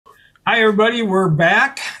Hi, everybody. We're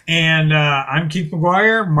back, and I'm Keith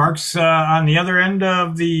McGuire. Mark's on the other end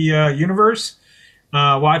of the universe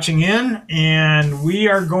watching in, and we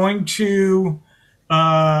are going to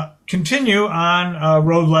continue on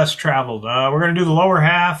Road Less Traveled. We're going to do the lower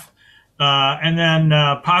half and then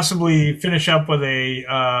possibly finish up with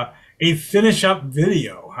a finish-up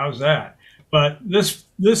video. How's that? But this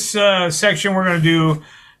section, we're going to do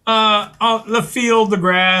the field, the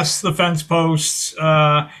grass, the fence posts,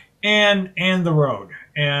 and the road,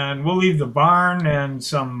 and we'll leave the barn and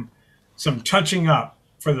some touching up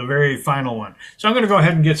for the very final one. So I'm going to go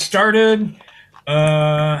ahead and get started.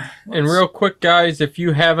 And real quick, guys, if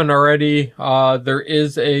you haven't already, there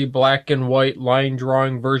is a black and white line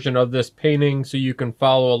drawing version of this painting, so you can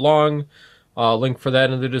follow along. Link for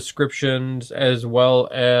that in the descriptions, as well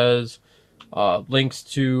as links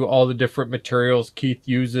to all the different materials Keith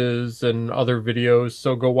uses and other videos.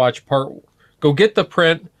 So go get the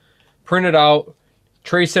print it out,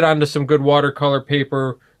 trace it onto some good watercolor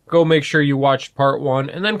paper, go make sure you watched part one,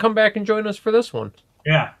 and then come back and join us for this one.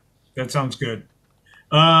 Yeah, that sounds good.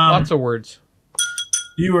 Lots of words.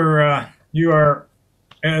 You are,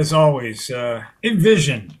 as always,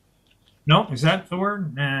 envision. No, is that the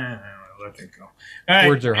word? Nah, let it go. All right.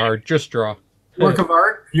 Words are hard. Just draw. Work of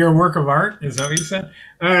art? You're a work of art? Is that what you said?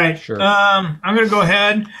 All right. Sure. I'm going to go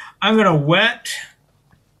ahead. I'm going to wet.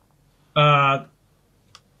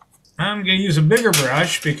 I'm going to use a bigger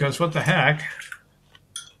brush because what the heck?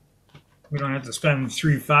 We don't have to spend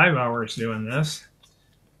 3-5 hours doing this.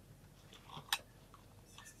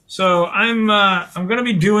 So I'm going to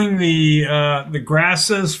be doing the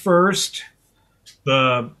grasses first.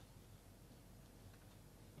 I'm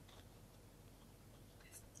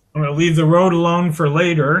going to leave the road alone for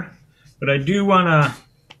later, but I do want to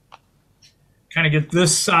kind of get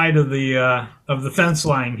this side of the fence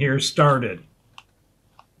line here started.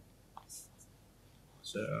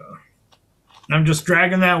 So I'm just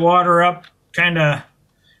dragging that water up, kind of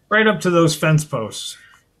right up to those fence posts.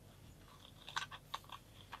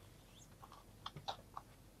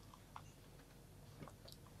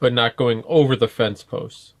 But not going over the fence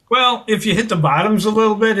posts. Well, if you hit the bottoms a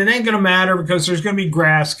little bit, it ain't going to matter because there's going to be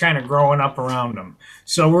grass kind of growing up around them.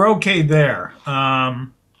 So we're okay there.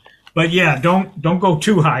 But yeah, don't go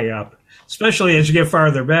too high up, especially as you get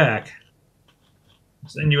farther back.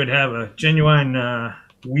 Then you would have a genuine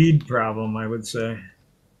weed problem, I would say.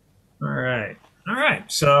 All right.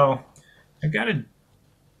 So I'm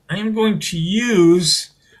going to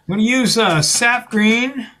use sap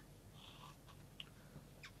green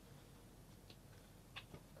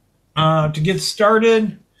to get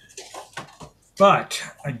started. But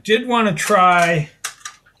I did want to try,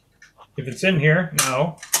 if it's in here,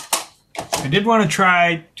 no. I did want to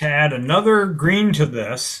try to add another green to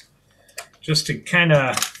this, just to kind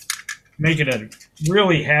of make it a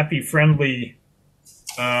really happy, friendly,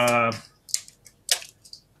 yeah,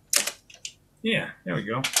 there we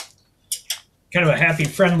go. Kind of a happy,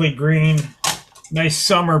 friendly green, nice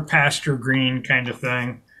summer pasture green kind of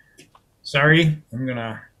thing. Sorry, I'm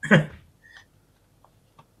gonna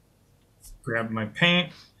grab my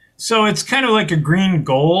paint. So it's kind of like a green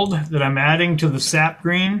gold that I'm adding to the sap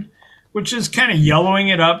green, which is kind of yellowing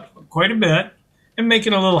it up quite a bit and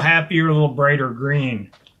making it a little happier, a little brighter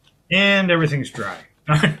green. And everything's dry.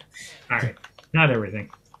 All right, not everything.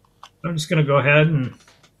 I'm just going to go ahead and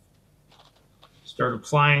start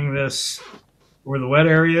applying this where the wet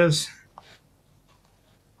areas.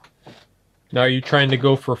 Now, are you trying to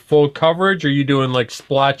go for full coverage, or are you doing like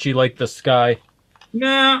splotchy like the sky?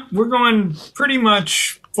 Nah, we're going pretty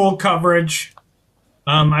much full coverage.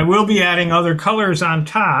 I will be adding other colors on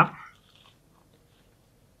top.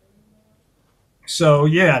 So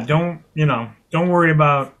yeah, don't worry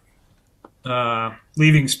about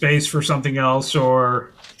leaving space for something else,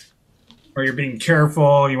 or you're being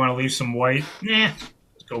careful. You want to leave some white. Nah,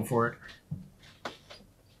 let's go for it.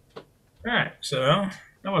 All right, so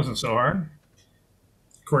that wasn't so hard,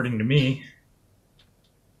 according to me.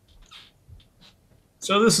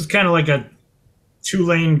 So this is kind of like a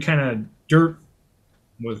 2-lane kind of dirt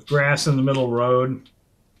with grass in the middle road.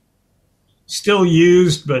 Still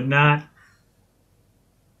used, but not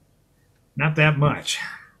that much.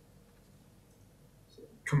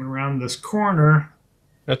 Coming around this corner.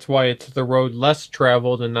 That's why it's the road less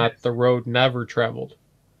traveled and not the road never traveled.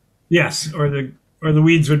 Yes, or the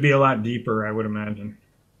weeds would be a lot deeper, I would imagine.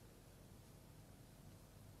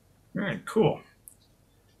 All right, cool.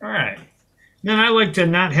 All right. Then I like to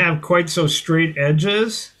not have quite so straight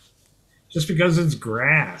edges, just because it's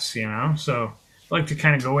grass, you know. So I like to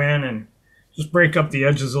kind of go in and just break up the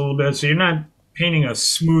edges a little bit, so you're not painting a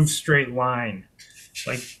smooth straight line.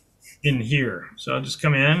 Like in here. So I'll just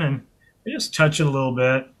come in and just touch it a little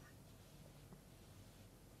bit.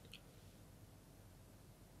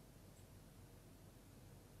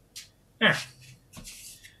 There.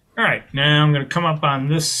 All right, now I'm going to come up on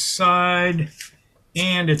this side,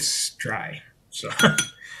 and it's dry. So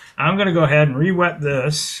I'm going to go ahead and re-wet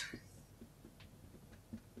this.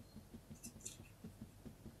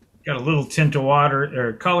 Got a little tint of water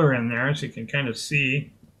or color in there, so you can kind of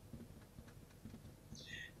see.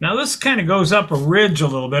 Now this kind of goes up a ridge a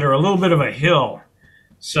little bit, or a little bit of a hill.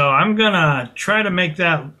 So I'm going to try to make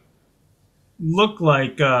that look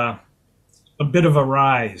like a bit of a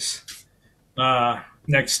rise.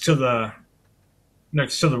 Next to the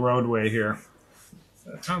roadway here.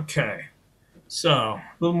 Okay, so a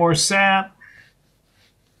little more sap.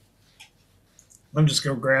 I'm just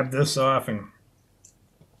gonna grab this off and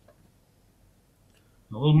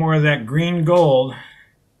a little more of that green gold.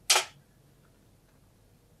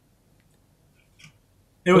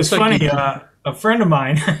 It was funny. A friend of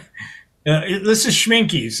mine. This is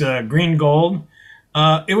Schminke's green gold.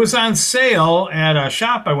 It was on sale at a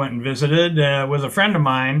shop I went and visited with a friend of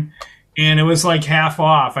mine, and it was like half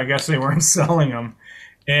off. I guess they weren't selling them.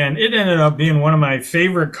 And it ended up being one of my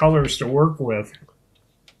favorite colors to work with.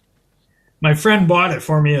 My friend bought it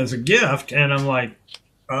for me as a gift, and I'm like,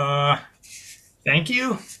 thank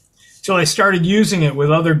you. So I started using it with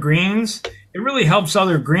other greens. It really helps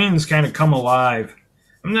other greens kind of come alive.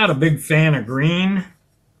 I'm not a big fan of green.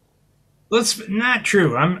 Not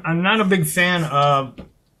true. I'm not a big fan of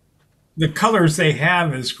the colors they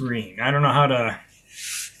have as green. I don't know how to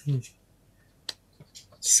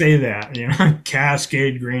say that. You know,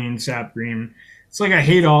 Cascade green, sap green. It's like I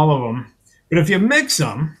hate all of them. But if you mix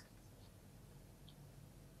them,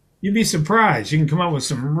 you'd be surprised. You can come up with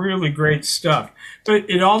some really great stuff. But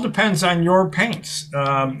it all depends on your paints.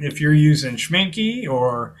 If you're using Schminke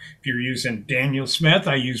or if you're using Daniel Smith,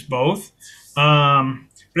 I use both.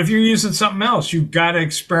 But if you're using something else, you've got to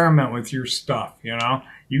experiment with your stuff, you know?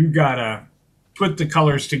 You've got to put the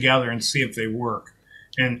colors together and see if they work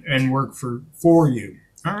and work for you.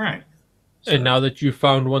 All right. So, and now that you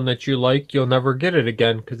found one that you like, you'll never get it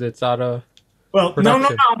again because it's out of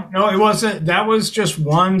production. No, it wasn't. That was just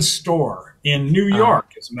one store in New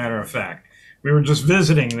York, as a matter of fact. We were just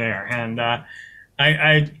visiting there, and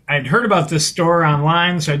I'd heard about this store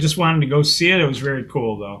online, so I just wanted to go see it. It was very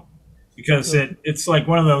cool, though. Because it's like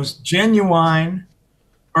one of those genuine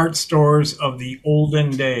art stores of the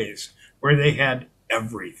olden days where they had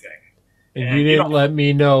everything. And you didn't let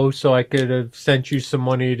me know, so I could have sent you some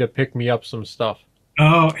money to pick me up some stuff.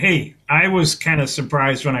 Oh, hey, I was kind of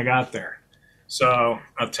surprised when I got there. So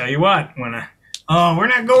I'll tell you what, we're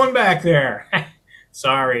not going back there.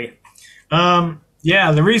 Sorry.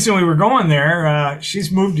 Yeah, the reason we were going there,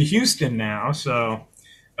 she's moved to Houston now. So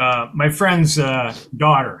my friend's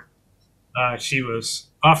daughter. She was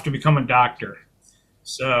off to become a doctor.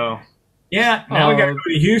 So, yeah, now we got to go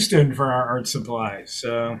to Houston for our art supplies.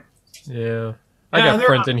 So, yeah. I got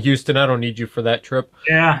friends in Houston. I don't need you for that trip.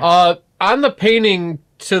 Yeah. On the painting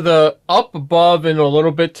to the up above and a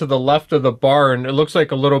little bit to the left of the barn, it looks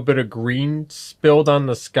like a little bit of green spilled on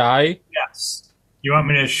the sky. Yes. You want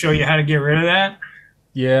me to show you how to get rid of that?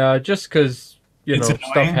 Yeah, just because,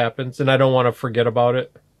 stuff happens and I don't want to forget about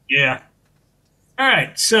it. Yeah. All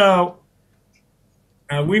right, so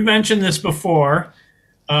we mentioned this before.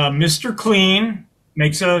 Mr. Clean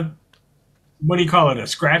makes a, what do you call it, a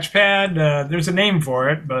scratch pad? There's a name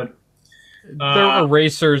for it, but... they're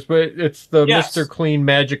erasers, but it's the Mr. Clean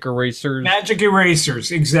magic erasers. Magic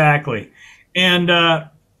erasers, exactly. And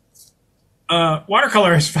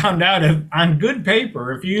Watercolor has found out on good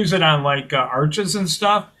paper, if you use it on like arches and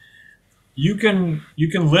stuff, you can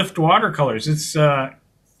lift watercolors.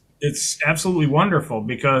 It's absolutely wonderful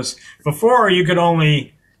because before you could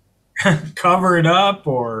only cover it up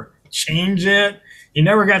or change it. You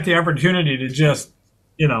never got the opportunity to just,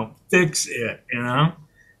 fix it,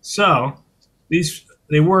 So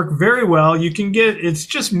they work very well. You can it's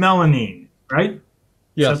just melamine, right?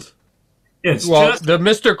 Yes. So it's the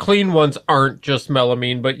Mr. Clean ones aren't just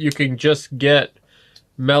melamine, but you can just get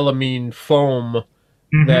melamine foam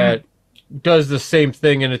that does the same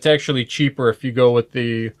thing, and it's actually cheaper if you go with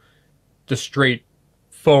the straight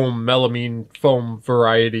foam, melamine foam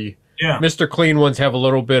variety. Yeah. Mr. Clean ones have a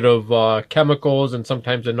little bit of chemicals and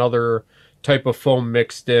sometimes another type of foam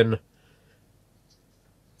mixed in.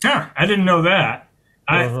 Huh, I didn't know that.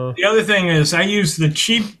 The other thing is I use the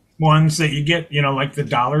cheap ones that you get, like the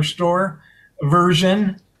dollar store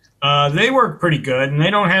version. They work pretty good, and they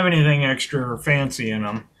don't have anything extra or fancy in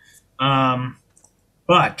them.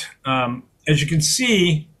 But as you can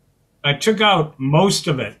see, I took out most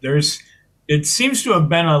of it. It seems to have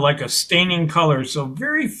been like a staining color, so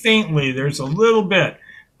very faintly there's a little bit,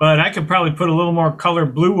 but I could probably put a little more color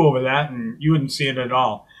blue over that and you wouldn't see it at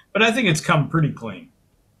all. But I think it's come pretty clean.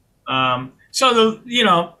 All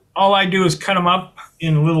I do is cut them up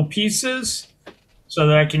in little pieces so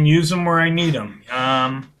that I can use them where I need them.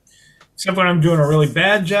 Except when I'm doing a really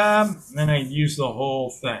bad job, then I use the whole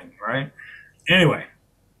thing, right? Anyway,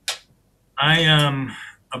 I am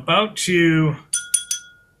about to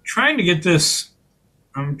trying to get this.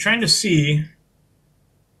 I'm trying to see.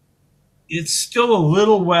 It's still a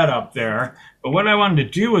little wet up there, but what I wanted to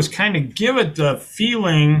do was kind of give it the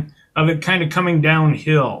feeling of it kind of coming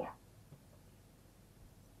downhill.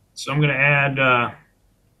 So I'm going to add a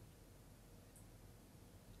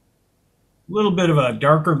little bit of a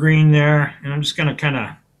darker green there, and I'm just going to kind of,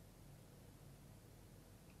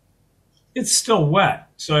 it's still wet.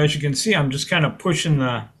 So as you can see, I'm just kind of pushing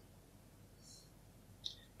a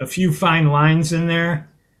few fine lines in there,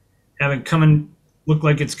 have it look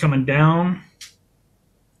like it's coming down.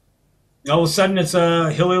 All of a sudden, it's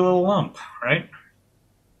a hilly little lump, right?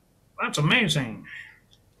 That's amazing.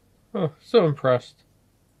 Oh, so impressed.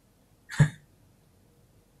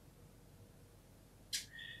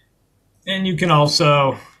 And you can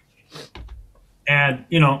also add,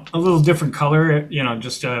 a little different color,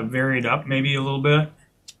 just to vary it up maybe a little bit.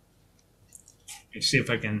 Let me see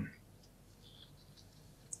if I can.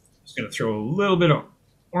 Just going to throw a little bit of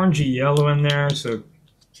orangey yellow in there. So,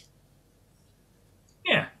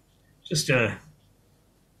 yeah, just a.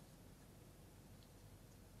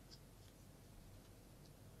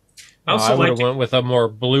 I would have went with a more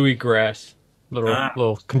bluey grass,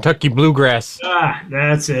 little Kentucky bluegrass.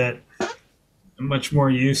 That's it. I'm much more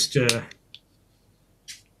used to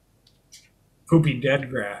poopy dead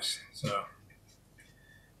grass. So,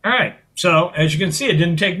 all right. So as you can see, it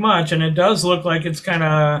didn't take much, and it does look like it's kind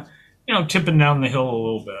of, tipping down the hill a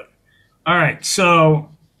little bit. All right. So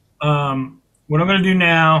what I'm going to do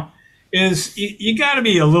now is you got to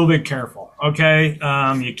be a little bit careful. Okay.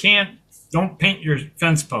 Don't paint your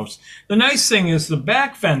fence posts. The nice thing is the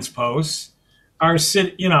back fence posts are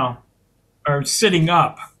sitting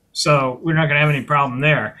up. So we're not going to have any problem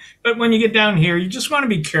there. But when you get down here, you just want to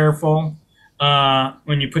be careful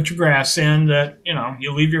when you put your grass in that,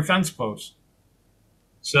 you leave your fence posts.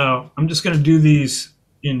 So I'm just going to do these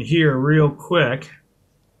in here real quick.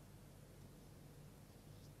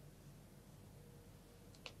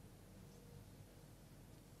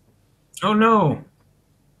 Oh, no.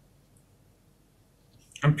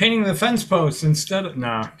 I'm painting the fence posts instead of...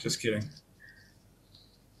 No, just kidding.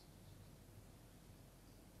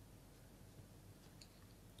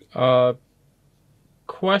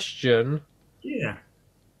 Question. Yeah.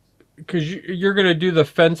 Because you're gonna do the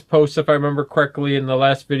fence posts, if I remember correctly, in the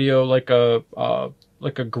last video, like a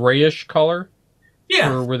grayish color.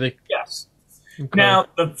 Yeah. Or were they? Yes. Okay. Now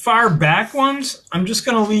the far back ones, I'm just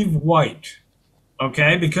gonna leave white.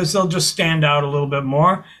 Okay, because they'll just stand out a little bit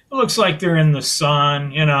more. It looks like they're in the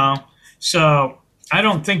sun, So I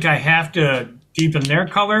don't think I have to deepen their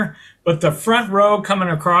color. But the front row coming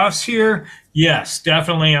across here, yes,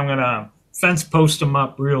 definitely I'm going to fence post them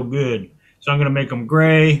up real good. So I'm going to make them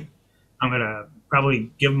gray. I'm going to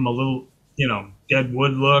probably give them a little, dead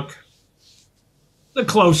wood look. The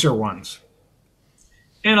closer ones.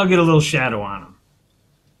 And I'll get a little shadow on them.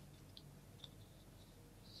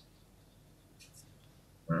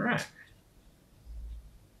 All right.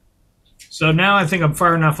 So now I think I'm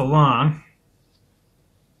far enough along.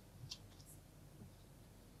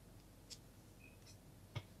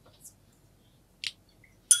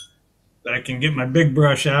 I can get my big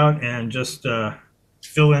brush out and just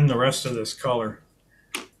fill in the rest of this color.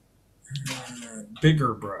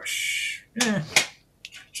 Bigger brush. We're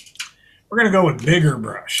going to go with bigger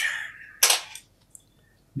brush.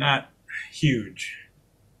 Not huge.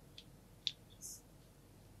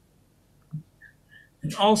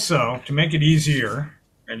 And also, to make it easier,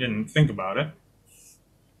 I didn't think about it,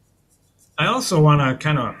 I also want to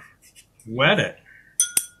kind of wet it.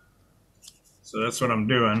 So that's what I'm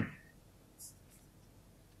doing.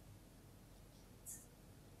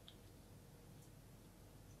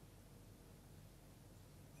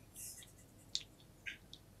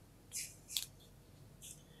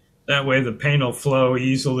 That way the paint will flow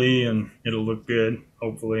easily and it'll look good,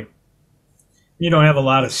 hopefully. You don't have a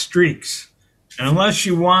lot of streaks, unless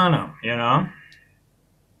you want them,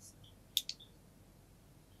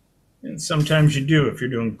 And sometimes you do if you're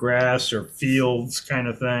doing grass or fields kind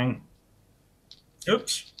of thing.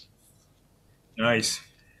 Oops. Nice.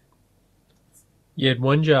 You had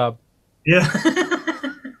one job. Yeah.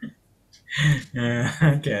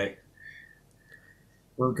 Okay.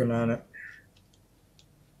 Working on it.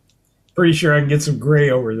 Pretty sure I can get some gray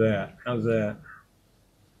over that. How's that?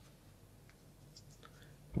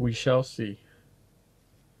 We shall see.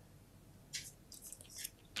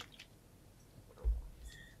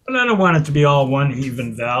 But I don't want it to be all one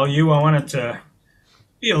even value. I want it to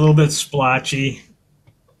be a little bit splotchy.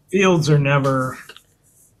 Fields are never,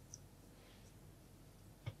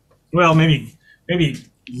 well, maybe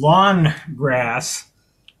lawn grass.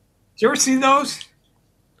 Did you ever see those?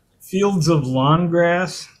 Fields of lawn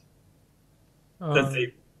grass that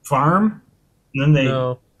they farm, and then they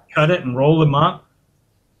No. cut it and roll them up,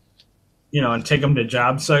 and take them to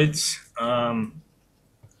job sites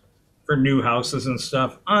for new houses and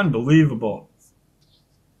stuff. Unbelievable.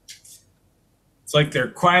 It's like they're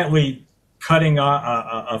quietly cutting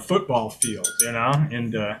a football field,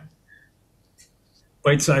 into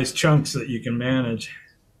bite-sized chunks that you can manage.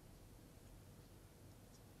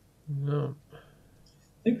 No.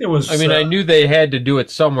 I think there was. I mean, I knew they had to do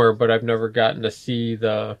it somewhere, but I've never gotten to see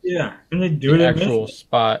the and they do it in actual Michigan.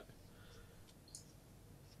 spot.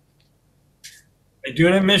 They do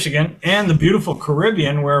it in Michigan and the beautiful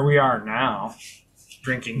Caribbean where we are now,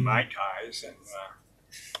 drinking Mai Tais and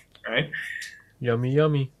right. Yummy,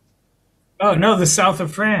 yummy. Oh no, the south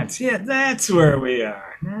of France. Yeah, that's where we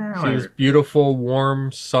are. Now See this beautiful,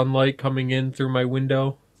 warm sunlight coming in through my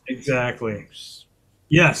window. Exactly.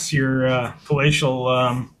 Yes, your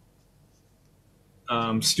palatial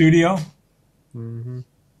studio. Mm-hmm.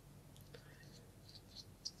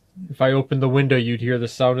 If I opened the window, you'd hear the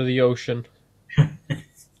sound of the ocean.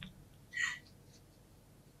 Is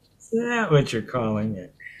that what you're calling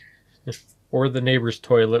it? Or the neighbor's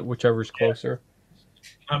toilet, whichever's closer.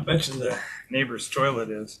 I bet you the neighbor's toilet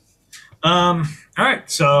is. All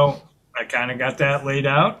right, so I kind of got that laid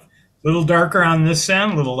out. A little darker on this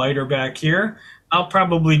end, a little lighter back here. I'll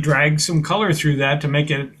probably drag some color through that to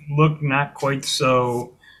make it look not quite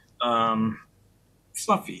so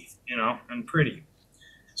fluffy, and pretty.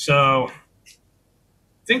 So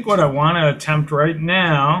I think what I want to attempt right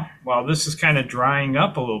now, while this is kind of drying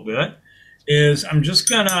up a little bit, is I'm just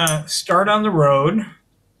going to start on the road.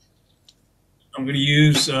 I'm going to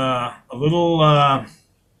use a little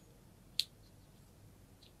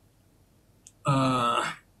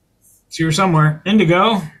it's here somewhere,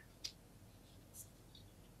 indigo,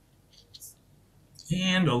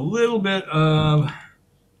 and a little bit of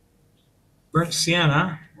burnt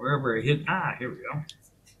sienna, wherever I hit. Here we go.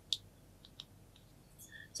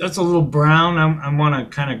 So that's a little brown. I want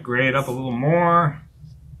to kind of gray it up a little more.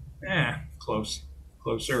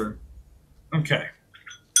 Closer. Okay.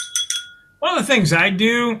 One of the things I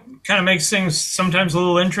do, kind of makes things sometimes a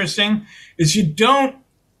little interesting, is you don't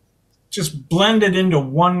just blend it into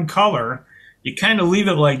one color. You kind of leave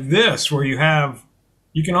it like this, where you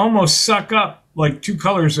can almost suck up like two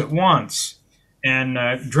colors at once and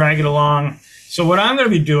drag it along. So what I'm going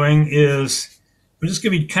to be doing is I'm just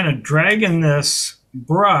going to be kind of dragging this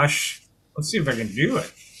brush. Let's see if I can do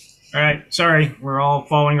it. All right, sorry, we're all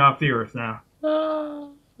falling off the earth now.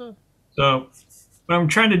 So what I'm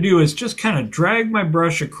trying to do is just kind of drag my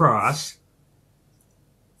brush across,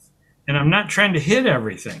 and I'm not trying to hit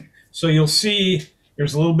everything. So you'll see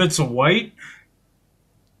there's little bits of white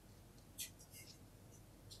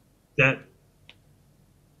that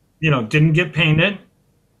didn't get painted,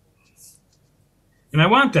 and I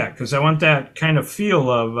want that because I want that kind of feel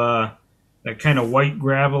of that kind of white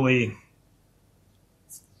gravelly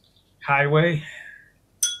highway.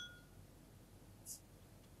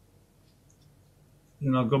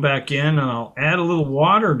 And I'll go back in and I'll add a little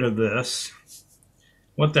water to this.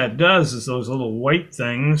 What that does is those little white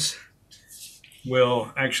things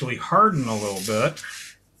will actually harden a little bit.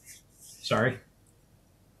 Sorry.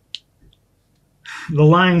 The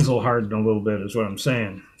lines will harden a little bit is what I'm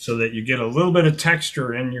saying, so that you get a little bit of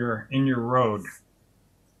texture in your road.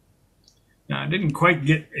 Now I didn't quite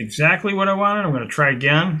get exactly what I wanted. I'm going to try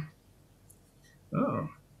again. Oh.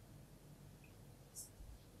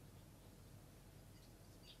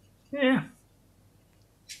 Yeah.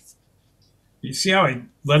 You see how I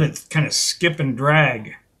let it kind of skip and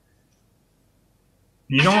drag?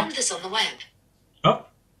 You don't. I found this on the web. Oh,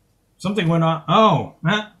 something went on. Oh,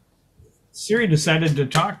 Siri decided to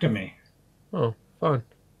talk to me. Oh, fun.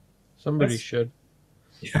 Somebody should.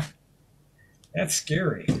 Yeah. That's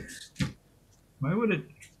scary. Why would it?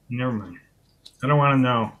 Never mind. I don't want to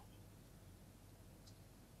know.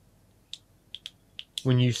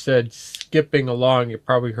 When you said skipping along, you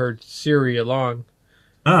probably heard Siri along.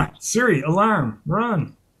 Siri, alarm,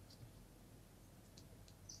 run.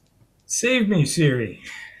 Save me, Siri.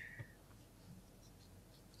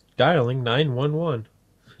 Dialing 911.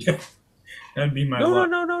 That'd be my No, luck.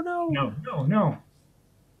 no, no, no, no. No, no, no.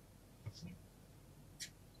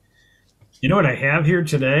 You know what I have here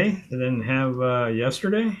today that I didn't have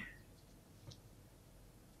yesterday?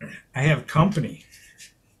 I have company.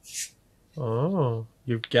 Oh,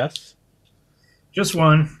 you guess? Just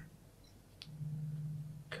one.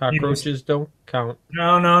 Cockroaches don't count.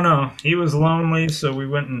 No, no, no. He was lonely, so we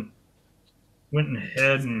went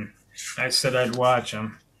ahead, and I said I'd watch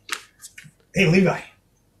him. Hey, Levi.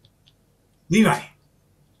 Levi.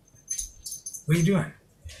 What are you doing?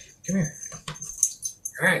 Come here.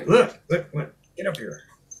 All right, look. Get up here.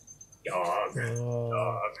 Dog.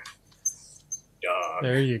 Dog.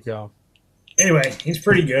 There you go. Anyway, he's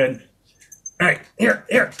pretty good. All right, here,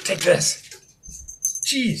 take this.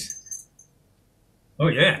 Jeez. Oh,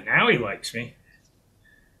 yeah, now he likes me.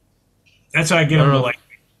 That's how I get him to like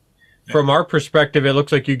me. From our perspective, it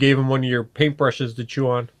looks like you gave him one of your paintbrushes to chew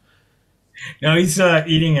on. No, he's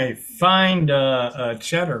eating a fine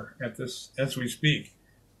cheddar as we speak.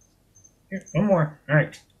 Here, one more. All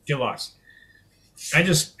right, get lost. I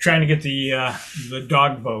just trying to get the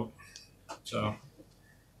dog vote. So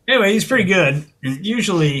anyway, he's pretty good, and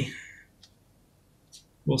usually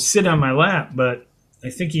will sit on my lap, but I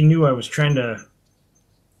think he knew I was trying to,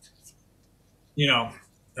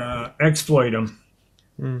 exploit him.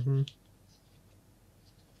 Mm-hmm.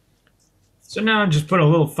 So now I just put a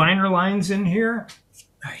little finer lines in here.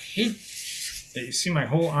 I hate that you see my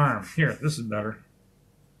whole arm. Here, this is better.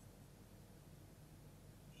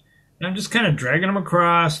 And I'm just kind of dragging them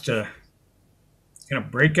across to kind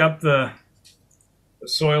of break up the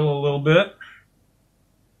soil a little bit.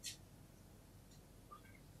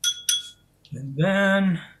 And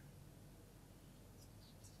then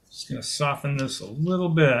just going to soften this a little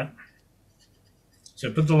bit. So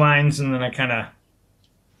I put the lines and then I kind of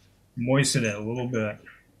moisten it a little bit.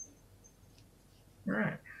 All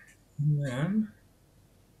right. And then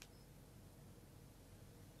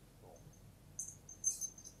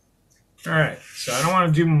all right, so I don't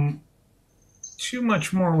want to do too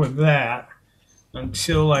much more with that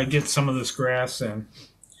until I get some of this grass in.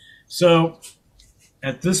 So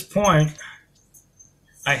at this point,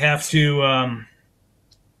 I have to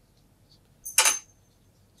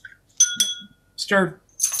start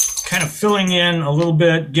kind of filling in a little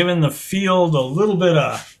bit, giving the field a little bit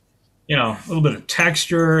of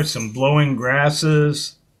texture, some blowing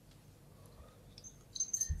grasses.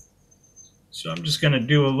 So I'm just going to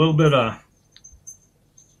do a little bit of,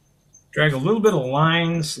 drag a little bit of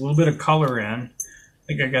lines, a little bit of color in. I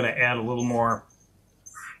think I got to add a little more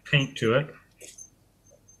paint to it.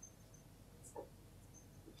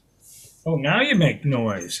 Oh, now you make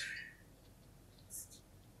noise.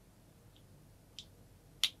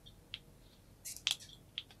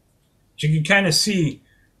 But you can kind of see,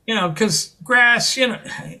 because grass,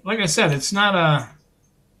 like I said, it's not a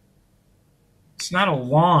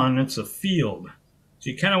lawn, it's a field.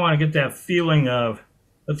 So you kind of want to get that feeling of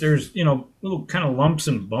that there's, little kind of lumps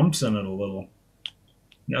and bumps in it a little.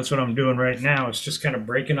 And that's what I'm doing right now. It's just kind of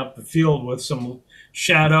breaking up the field with some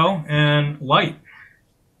shadow and light.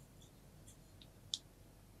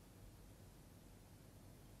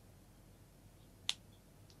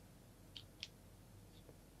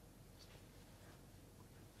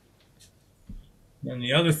 And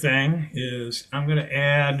the other thing is I'm going to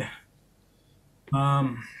add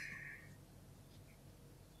I'm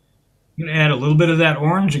going to add a little bit of that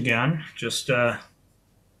orange again, just so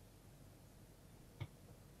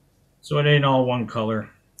it ain't all one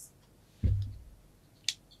color.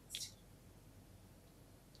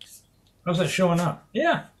 How's that showing up?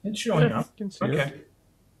 Yeah, it's showing up. Okay.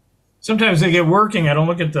 Sometimes they get working. I don't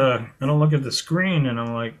look at the screen, and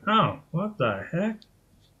I'm like, oh, what the heck?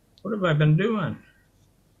 What have I been doing?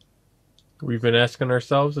 We've been asking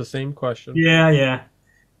ourselves the same question. Yeah.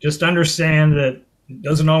 Just understand that it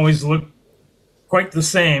doesn't always look quite the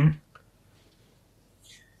same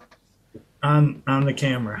on the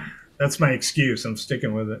camera. That's my excuse. I'm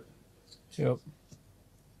sticking with it. Yep.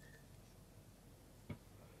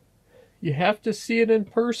 You have to see it in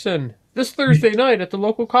person this Thursday night at the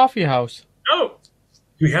local coffee house. Oh,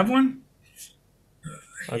 do we have one?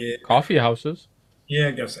 Yeah. Coffee houses. Yeah,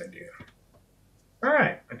 I guess I do. All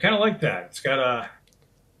right. I kind of like that. It's got a...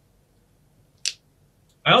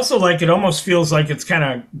 I also like it almost feels like it's kind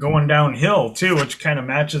of going downhill, too, which kind of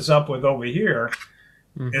matches up with over here.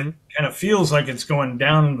 Mm-hmm. It kind of feels like it's going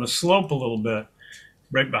down the slope a little bit,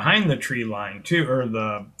 right behind the tree line, too, or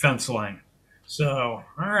the fence line. So,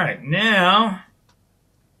 all right. Now,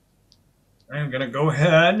 I'm going to go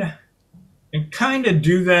ahead and kind of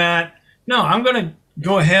do that. No, I'm going to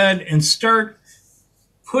go ahead and start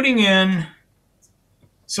putting in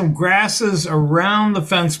some grasses around the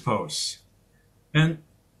fence posts. And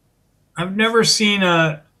I've never seen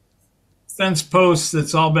a fence post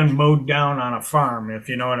that's all been mowed down on a farm, if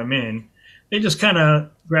you know what I mean. They just kind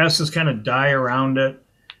of, grasses kind of die around it.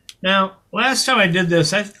 Now, last time I did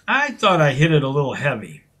this, I thought I hit it a little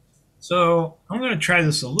heavy. So I'm going to try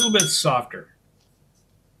this a little bit softer.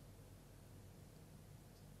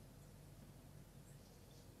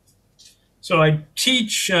 So I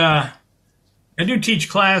do teach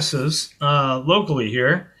classes locally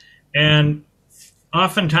here, and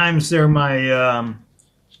oftentimes they're my,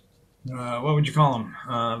 what would you call them,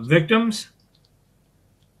 victims.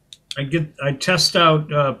 I test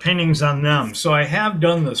out paintings on them. So I have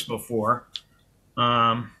done this before.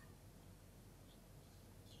 So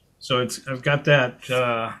I've got that,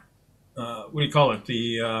 what do you call it,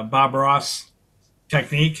 the Bob Ross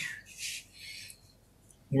technique,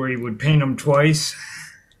 where he would paint them twice.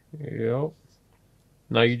 Yep.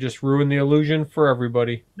 Now you just ruined the illusion for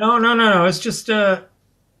everybody. No. It's just, it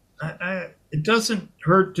doesn't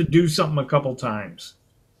hurt to do something a couple times.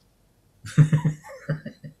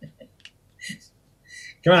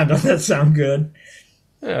 Come on, doesn't that sound good?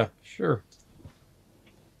 Yeah, sure.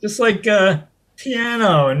 Just like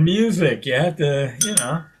piano and music, you have to, you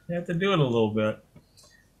have to do it a little bit.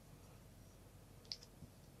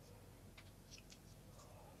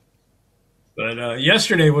 But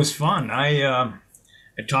yesterday was fun. I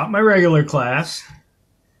taught my regular class.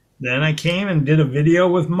 Then I came and did a video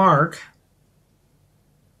with Mark.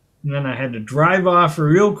 And then I had to drive off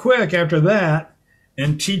real quick after that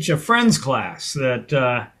and teach a friend's class that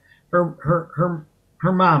her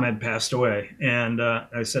mom had passed away. And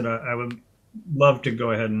I said I would love to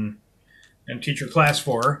go ahead and teach her class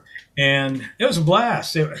for her. And it was a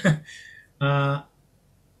blast. I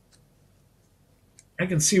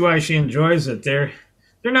can see why she enjoys it. They're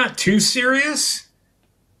not too serious,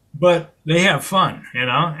 but they have fun,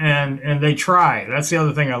 and they try. That's the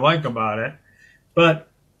other thing I like about it. But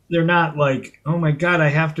they're not like, oh my God, I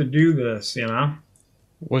have to do this,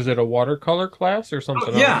 Was it a watercolor class or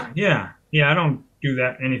something else? Yeah. I don't do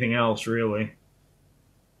that anything else really.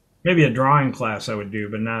 Maybe a drawing class I would do,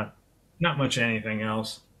 but not much anything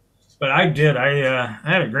else. But I did. I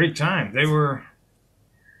had a great time. They were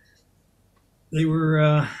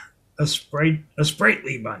a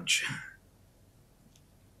sprightly bunch.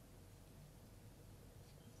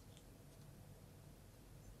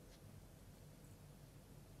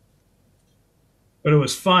 But it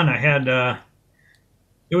was fun. I had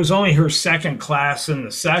it was only her second class in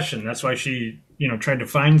the session. That's why she, tried to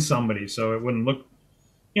find somebody so it wouldn't look,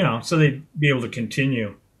 so they'd be able to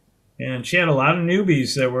continue. And she had a lot of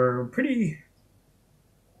newbies that were pretty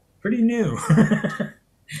new.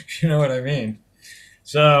 You know what I mean?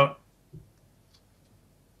 So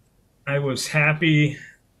I was happy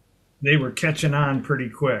they were catching on pretty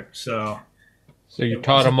quick. So you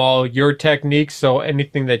taught them all your techniques, so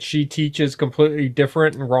anything that she teaches completely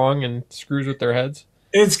different and wrong and screws with their heads?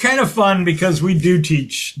 It's kind of fun because we do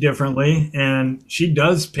teach differently, and she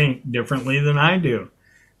does paint differently than I do.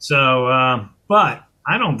 So, but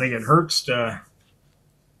I don't think it hurts to,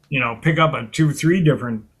 pick up on 2 or 3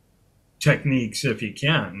 different techniques if you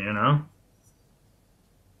can,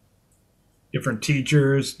 different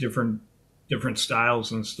teachers, different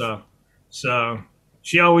styles and stuff. So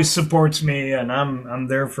she always supports me, and I'm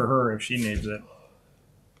there for her if she needs it.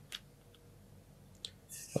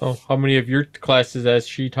 Oh, how many of your classes has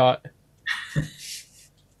she taught?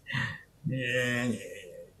 Yeah.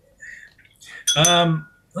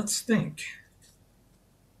 Let's think.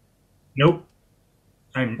 Nope.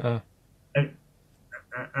 I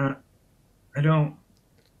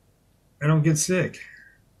don't get sick.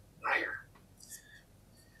 Liar.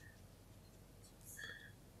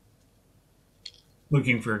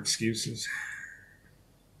 Looking for excuses.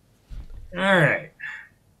 All right.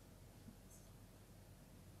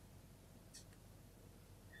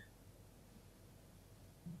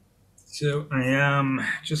 So I am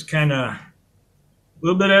just kind of a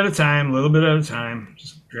little bit at a time,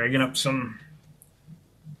 just dragging up some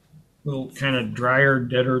little kind of drier,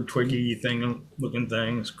 deader, twiggy looking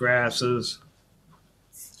things, grasses.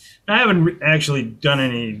 I haven't actually done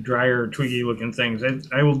any drier, twiggy looking things.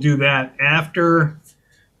 I will do that after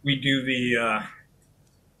we do the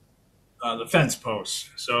fence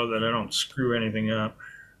posts so that I don't screw anything up.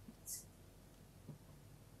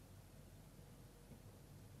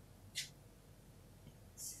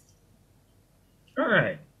 All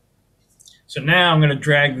right. So now I'm going to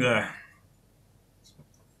drag the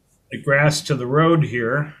grass to the road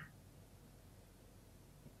here.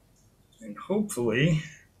 And hopefully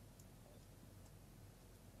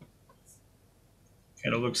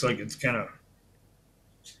Kind of looks like it's kind of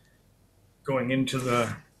going into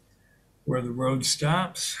the where the road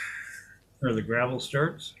stops or the gravel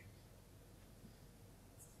starts.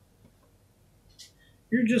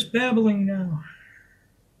 You're just babbling now.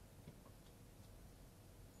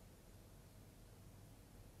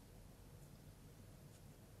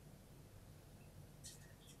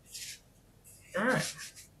 All right.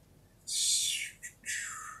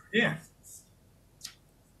 Yeah.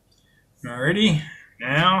 Alrighty.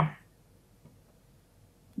 Now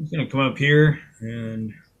I'm going to come up here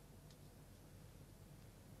and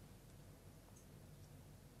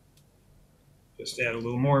just add a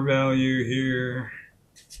little more value here.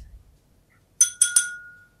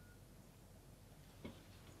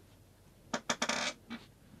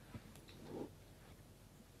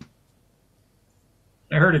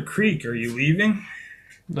 I heard a creak. Are you leaving?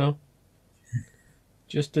 No.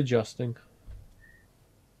 Just adjusting.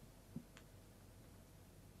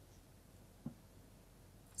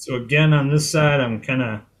 So again, on this side, I'm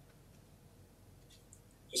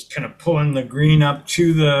just kind of pulling the green up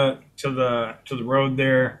to the road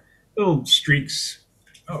there. Little streaks.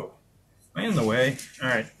 Oh, am I in the way? All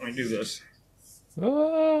right, let me do this.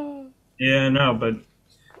 Ah. Yeah, no, but it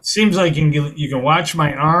seems like you can watch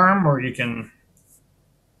my arm, or you can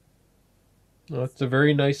Oh, it's a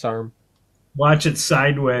very nice arm. watch it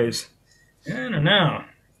sideways. I don't know.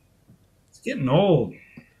 It's getting old.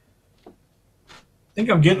 I think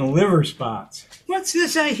I'm getting liver spots. What's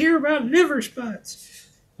this I hear about liver spots?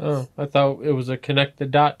 Oh, I thought it was a connect the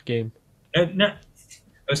dot game. No, I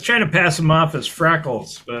was trying to pass them off as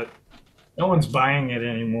freckles, but no one's buying it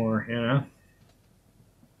anymore, you know?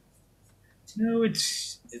 No,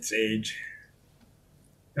 it's age.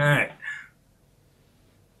 All right.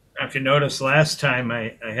 Now, if you notice, last time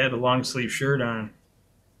I had a long sleeve shirt on.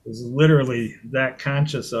 I was literally that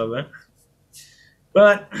conscious of it.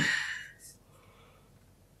 But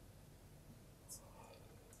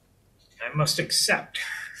I must accept.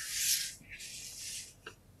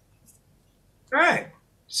 All right.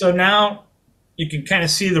 So now you can kind of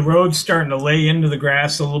see the road starting to lay into the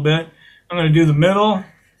grass a little bit. I'm going to do the middle.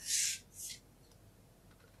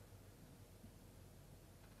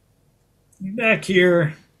 Back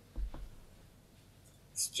here,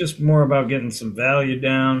 it's just more about getting some value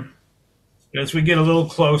down. As we get a little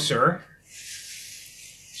closer,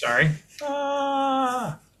 sorry.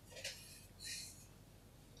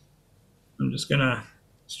 I'm just going to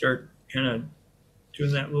start kind of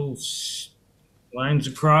doing that little lines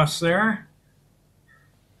across there.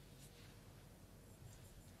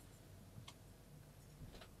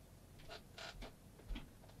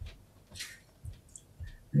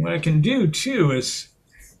 And what I can do too is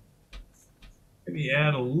maybe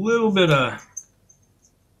add a little bit of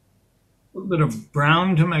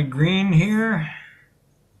brown to my green here. A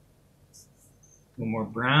little more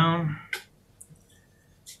brown.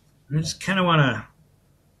 I just kind of want to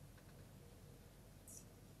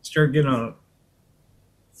start getting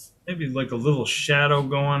maybe like a little shadow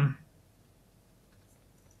going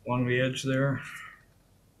along the edge there.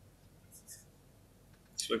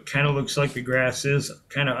 So it kind of looks like the grass is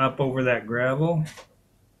kind of up over that gravel.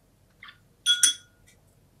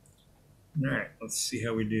 All right, let's see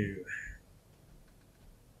how we do.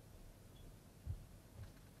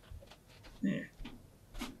 Yeah,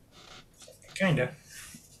 kind of.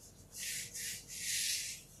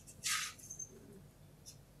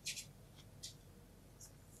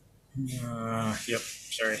 Yep,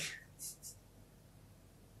 sorry.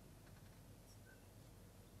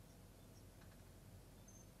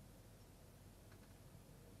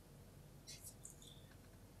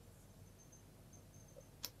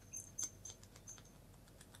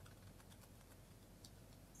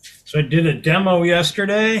 So I did a demo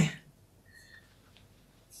yesterday.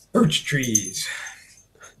 Birch trees.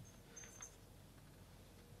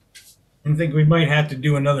 I think we might have to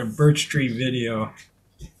do another birch tree video.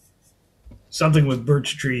 Something with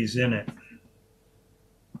birch trees in it.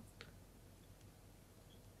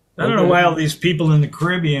 I don't know why all these people in the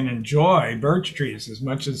Caribbean enjoy birch trees as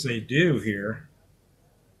much as they do here.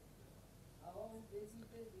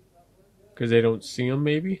 Because they don't see them,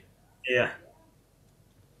 maybe? Yeah.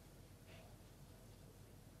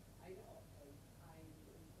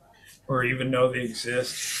 Or even know they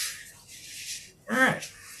exist. All right.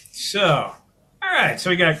 So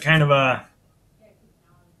we got kind of a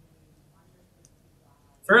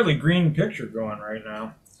fairly green picture going right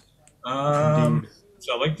now.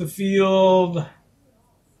 So I like the field.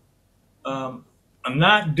 I'm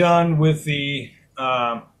not done with the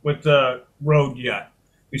road yet.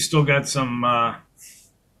 We still got some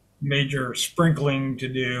major sprinkling to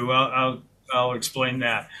do. I'll I'll explain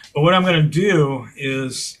that. But what I'm going to do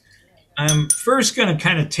is I'm first going to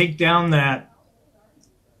kind of take down that,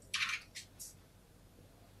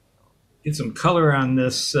 get some color on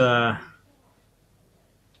this.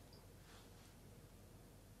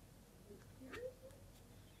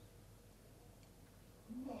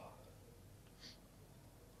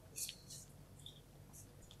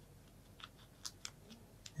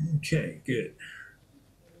 Okay, good.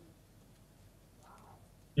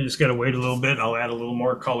 You just got to wait a little bit. I'll add a little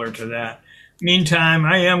more color to that. Meantime,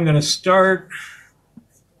 I am going to start.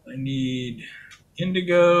 I need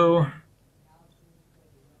indigo.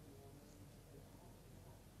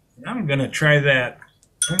 And I'm going to try that.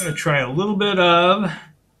 I'm going to try a little bit of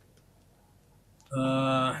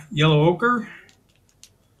yellow ochre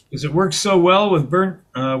because it works so well with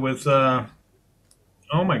oh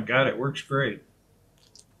my God, it works great.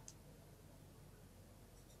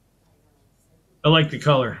 I like the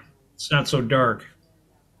color. It's not so dark.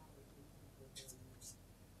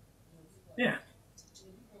 Yeah.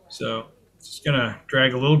 So just gonna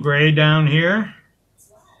drag a little gray down here.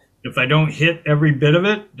 If I don't hit every bit of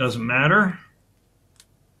it, doesn't matter.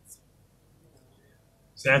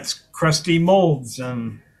 That's crusty molds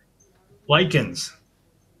and lichens.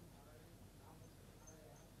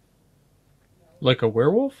 Like a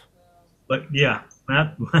werewolf? But yeah,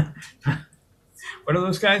 not. What are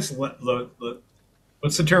those guys?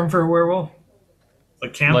 What's the term for a werewolf?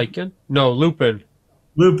 Lichen? No, lupin.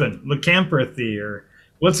 Lupin, lycanthropy, or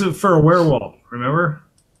what's it for a werewolf? Remember?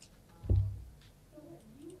 We're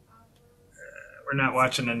not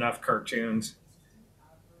watching enough cartoons.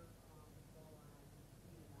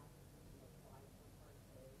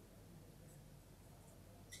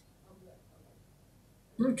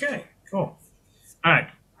 Okay, cool. All right,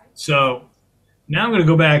 so now I'm going to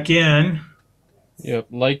go back in. Yep,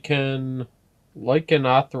 lycanthropy.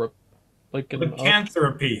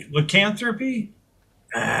 Lycanthropy?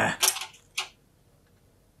 Ah.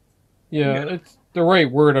 Yeah, it's the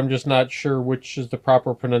right word. I'm just not sure which is the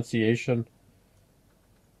proper pronunciation.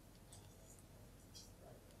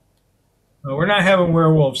 Well, we're not having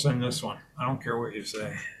werewolves in this one. I don't care what you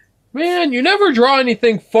say. Man, you never draw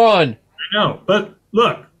anything fun. I know, but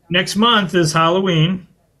look, next month is Halloween.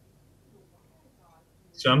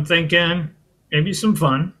 So I'm thinking maybe some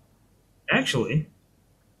fun. Actually,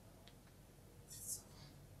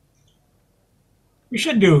 we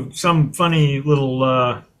should do some funny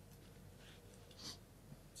little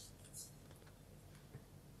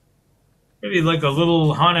maybe like a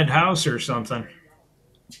little haunted house or something.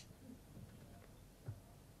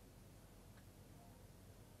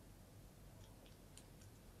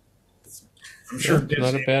 I'm sure That's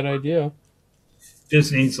not a bad idea.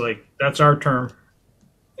 Disney's like, that's our term.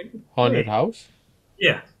 Haunted house?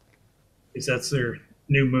 Yeah. Because that's their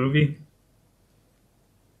new movie.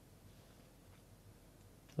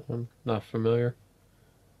 I'm not familiar.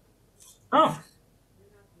 Oh.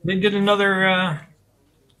 They did another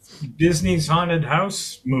Disney's Haunted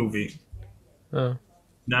House movie. Oh.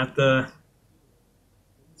 Not the...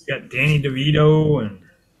 It's got Danny DeVito and...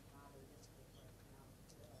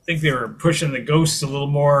 I think they were pushing the ghosts a little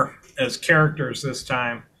more as characters this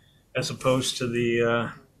time, as opposed to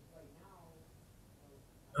the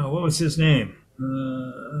what was his name?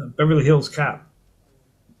 Beverly Hills Cop.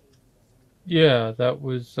 Yeah, that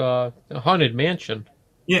was a Haunted Mansion.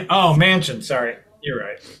 Yeah. Oh, Mansion. Sorry, you're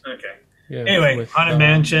right. Okay. Yeah, anyway, with, Haunted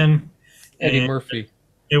Mansion. Eddie Murphy.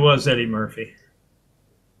 It was Eddie Murphy.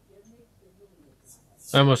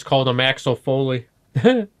 I almost called him Axel Foley.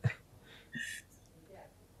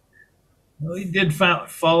 Well, he did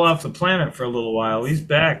fall off the planet for a little while. He's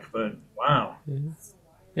back, but wow.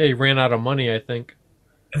 Yeah, he ran out of money, I think.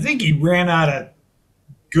 I think he ran out of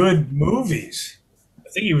good movies. I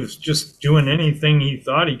think he was just doing anything he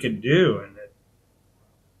thought he could do, and it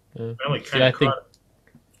really kind of caught up.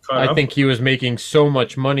 I think he was making so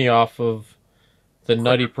much money off of the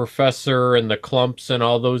Nutty Professor and the Clumps and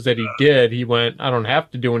all those that he did. He went, I don't have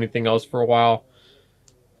to do anything else for a while.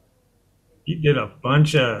 He did a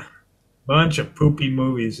bunch of poopy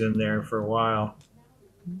movies in there for a while.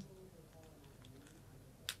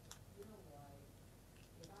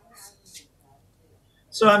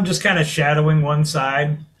 So I'm just kind of shadowing one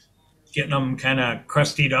side, getting them kind of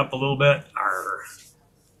crustied up a little bit. Arr.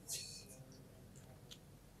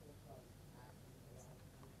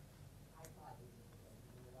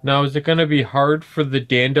 Now, is it going to be hard for the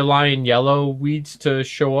dandelion yellow weeds to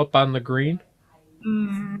show up on the green?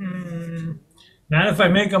 Not if I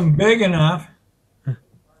make them big enough.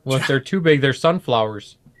 Well, if they're too big, they're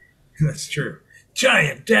sunflowers. That's true.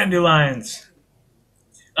 Giant dandelions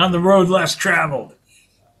on the road less traveled.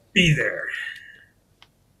 Be There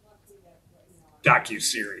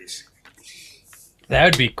docuseries. That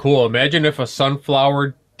would be cool. Imagine if a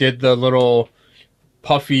sunflower did the little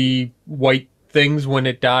puffy white things when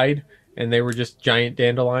it died, and they were just giant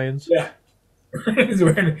dandelions. Yeah.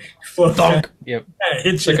 Floats down. Thunk. Yep.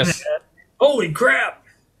 Hits you in the head. Holy crap!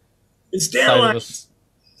 It's dandelions.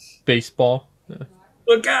 Baseball.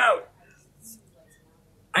 Look out!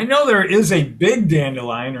 I know there is a big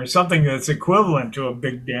dandelion or something that's equivalent to a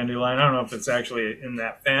big dandelion. I don't know if it's actually in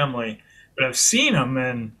that family, but I've seen them,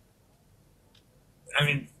 and I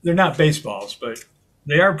mean, they're not baseballs, but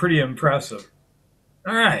they are pretty impressive.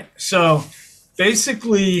 All right, so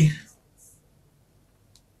basically,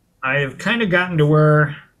 I have kind of gotten to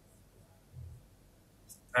where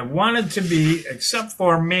I wanted to be, except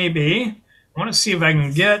for maybe, I want to see if I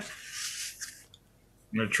can get,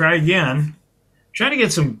 I'm going to try again. Try to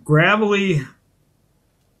get some gravelly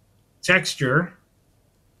texture.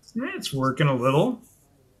 It's working a little.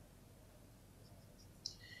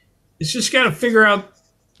 It's just got to figure out.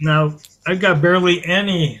 Now, I've got barely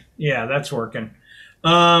any. Yeah, that's working.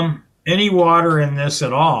 Any water in this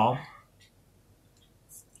at all.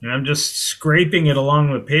 And I'm just scraping it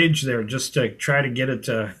along the page there just to try to get it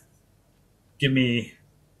to give me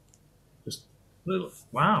just little,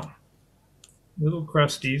 wow, little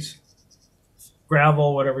crusties.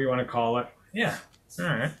 Gravel, whatever you want to call it. Yeah, all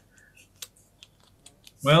right.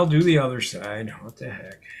 Well, do the other side. What the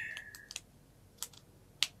heck?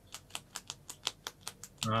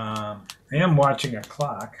 I am watching a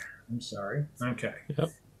clock. I'm sorry. Okay. Yep.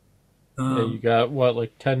 Yeah, you got, what,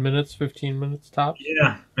 like 10 minutes, 15 minutes tops?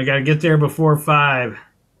 Yeah, I got to get there before 5.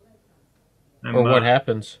 Or what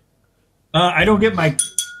happens? I don't get my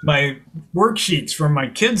worksheets from my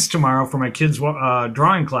kids tomorrow for my kids'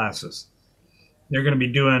 drawing classes. They're going to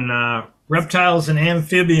be doing reptiles and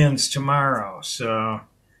amphibians tomorrow, so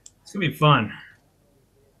it's going to be fun.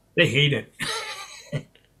 They hate it.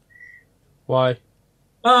 Why?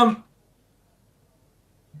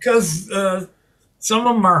 Because some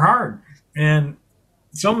of them are hard, and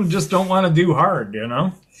some of them just don't want to do hard, you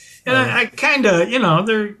know? And I kind of, you know,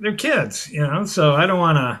 they're kids, you know, so I don't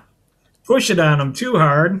want to push it on them too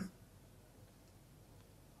hard.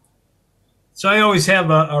 So I always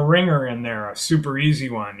have a ringer in there, a super easy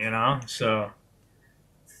one, you know. So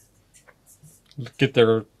get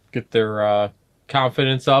their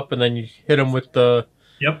confidence up, and then you hit them with the.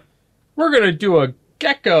 Yep. We're gonna do a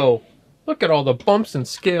gecko. Look at all the bumps and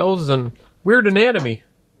scales and weird anatomy.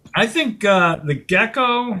 I think the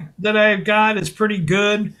gecko that I've got is pretty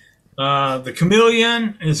good. The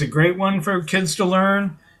chameleon is a great one for kids to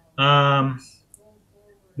learn. The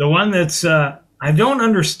one that's I don't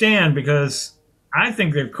understand because I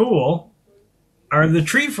think they're cool are the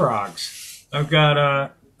tree frogs. I've got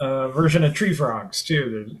a version of tree frogs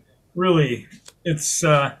too. That really, it's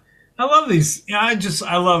I love these. I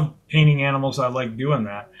love painting animals. I like doing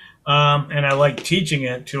that, and I like teaching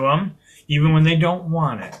it to them even when they don't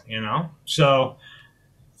want it. You know, so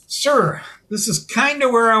sir, this is kind of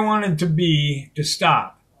where I wanted to be to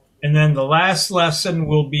stop, and then the last lesson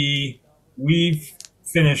will be we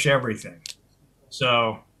finish everything.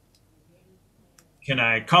 So, can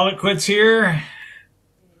I call it quits here?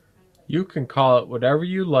 You can call it whatever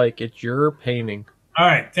you like. It's your painting. All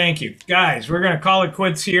right, thank you. Guys, we're going to call it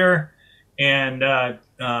quits here. And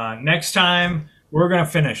next time, we're going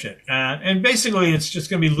to finish it. And basically, it's just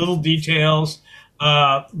going to be little details.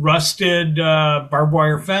 Rusted barbed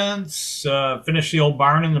wire fence. Finish the old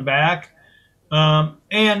barn in the back.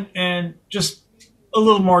 And just a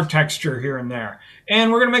little more texture here and there.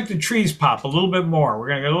 And we're going to make the trees pop a little bit more. We're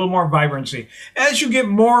going to get a little more vibrancy. As you get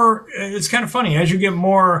more, it's kind of funny, as you get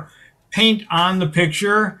more paint on the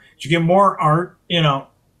picture, as you get more art, you know,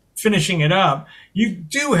 finishing it up, you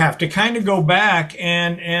do have to kind of go back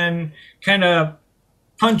and kind of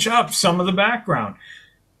punch up some of the background.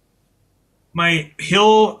 My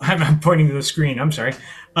hill, I'm pointing to the screen, I'm sorry.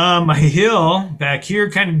 My hill back here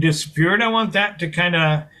kind of disappeared. I want that to kind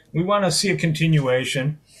of, we want to see a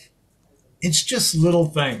continuation. It's just little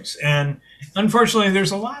things. And unfortunately, there's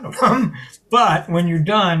a lot of them. But when you're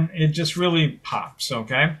done, it just really pops,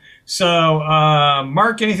 okay? So,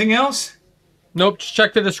 Mark, anything else? Nope. Just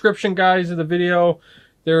check the description, guys, of the video.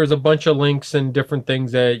 There's a bunch of links and different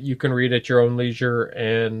things that you can read at your own leisure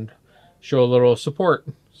and show a little support.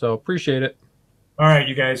 So, appreciate it. All right,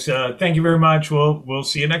 you guys. Thank you very much. We'll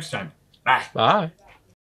see you next time. Bye. Bye.